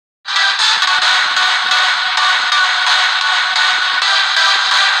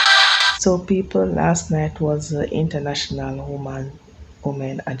So people, last night was the International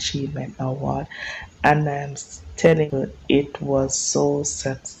Women Achievement Award, and I'm telling you, it was so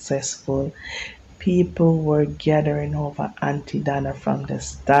successful. People were gathering over Aunty Donna from the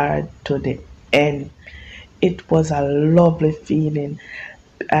start to the end. It was a lovely feeling.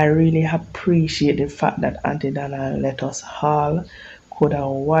 I really appreciate the fact that Aunty Donna let us all could have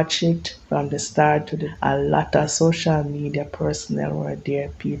watched it from the start to the. A lot of social media personnel were there.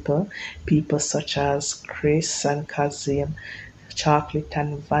 People such as Chris and Kazim, Chocolate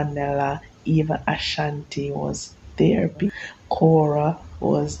and Vanilla, even Ashanti was there. Cora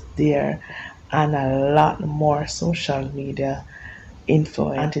was there, and a lot more social media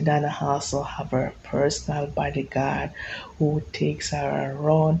influence. Auntie Dana also have her personal bodyguard who takes her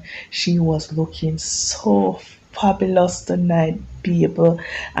around. She was looking so fabulous tonight, people.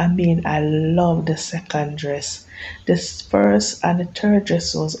 I mean, I love the second dress. This first and the third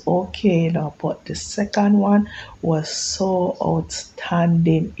dress was okay, but the second one was so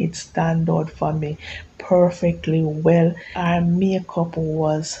outstanding. It stand out for me perfectly well. Our makeup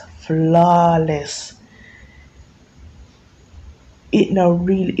was flawless. It not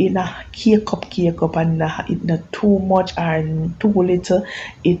really, it not cake up, and it not too much or too little.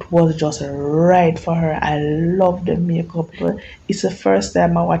 It was just right for her. I love the makeup. It's the first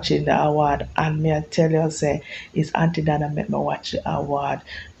time I watching the award, and me I tell you say it's Auntie Dana make me watch the award.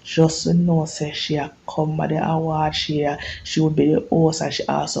 Just to know say she a come at the award, she would be the host, and she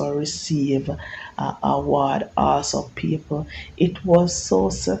also receive award also, people. It was so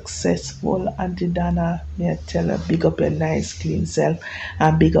successful. Auntie Dana, may I tell her, big up your nice clean self,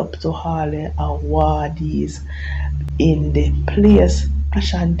 and big up to all the awardees in the place.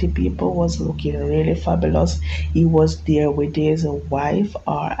 Ashanti people was looking really fabulous. He was there with his wife,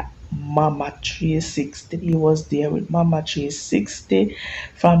 or Mama 360. He was there with Mama 360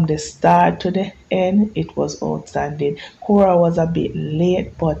 from the start to the end. It was outstanding. Cora was a bit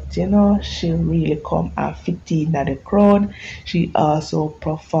late, but she really come and fit in at the crowd. She also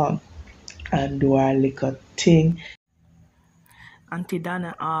performed and do her little thing. Auntie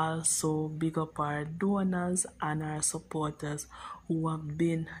Donna also big up our donors and our supporters who have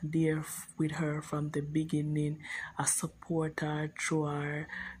been there with her from the beginning, a supporter through her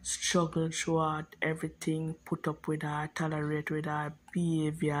struggle, throughout everything, put up with her, tolerate with her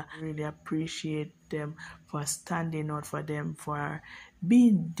behavior. Really appreciate them for standing out for them, for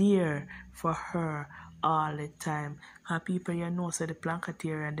being there for her all the time. Because people, say the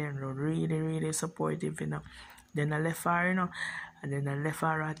Plancatarian, then really, really supportive, Then I left her, and then I left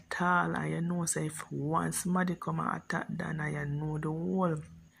her at all. And say if once somebody come and attack Dana, the whole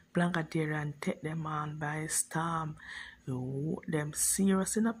Blancatarian take them on by storm. Them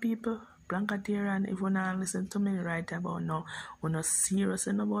serious, people. Blancatarian, if you not listen to me right about now, we're not serious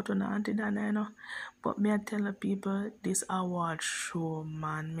about Auntie Dana, But me I tell the people, this award show,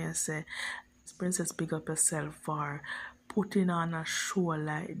 man, me I say, Princess, big up yourself for putting on a show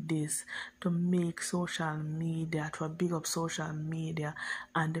like this to make social media, to big up social media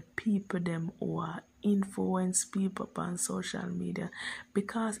and the people them who are influence people on social media.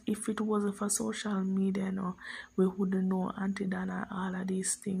 Because if it wasn't for social media, we wouldn't know Auntie Donna and all of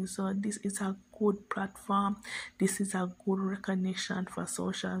these things. So this is a good platform. This is a good recognition for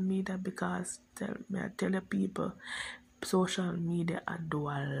social media, because I tell you people, social media I do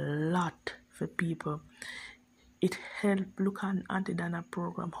a lot for people. It helped. Look at Auntie Dana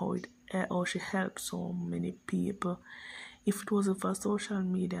program, how she helped so many people. If it wasn't for social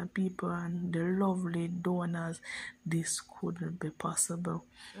media people and the lovely donors, this couldn't be possible.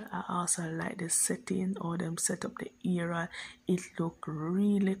 I also like the setting, or them set up the era. It looked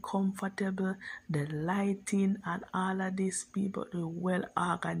really comfortable. The lighting and all of these people are well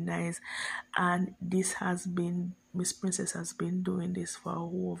organized, and this has been, Miss Princess has been doing this for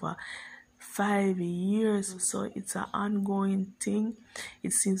over 5 years, so it's an ongoing thing.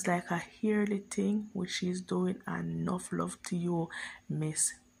 It seems like a yearly thing which she's doing. Enough love to you,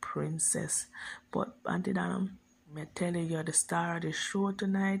 Miss Princess. But Auntie Donna, me tell you, you're the star of the show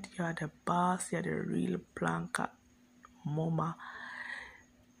tonight. You're the boss. You're the real Blanca mama.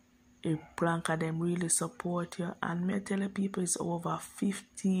 Blanca them really support you, and me tell you, people, it's over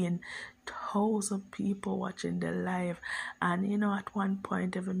 15,000 people watching the live. And at one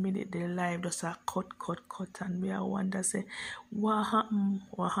point every minute the live just a cut, and me I wonder say what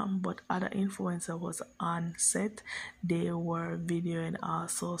happened. But other influencer was on set, they were videoing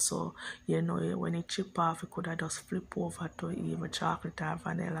also. So when it chip off, it could have just flip over to even Chocolate or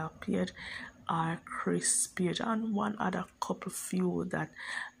Vanilla page, or Chris page, and one other couple few that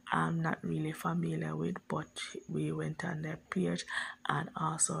I'm not really familiar with, but we went on their page and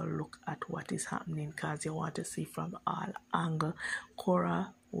also look at what is happening because you want to see from all angles.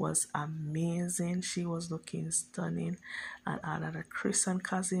 Cora was amazing. She was looking stunning, and all of the Chris and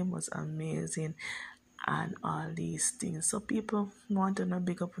Kazim was amazing, and all these things. So people want to know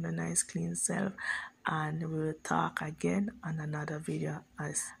big up on a nice clean self, and we will talk again on another video.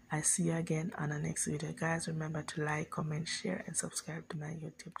 As I see you again on the next video, guys. Remember to like, comment, share, and subscribe to my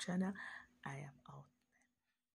YouTube channel. I am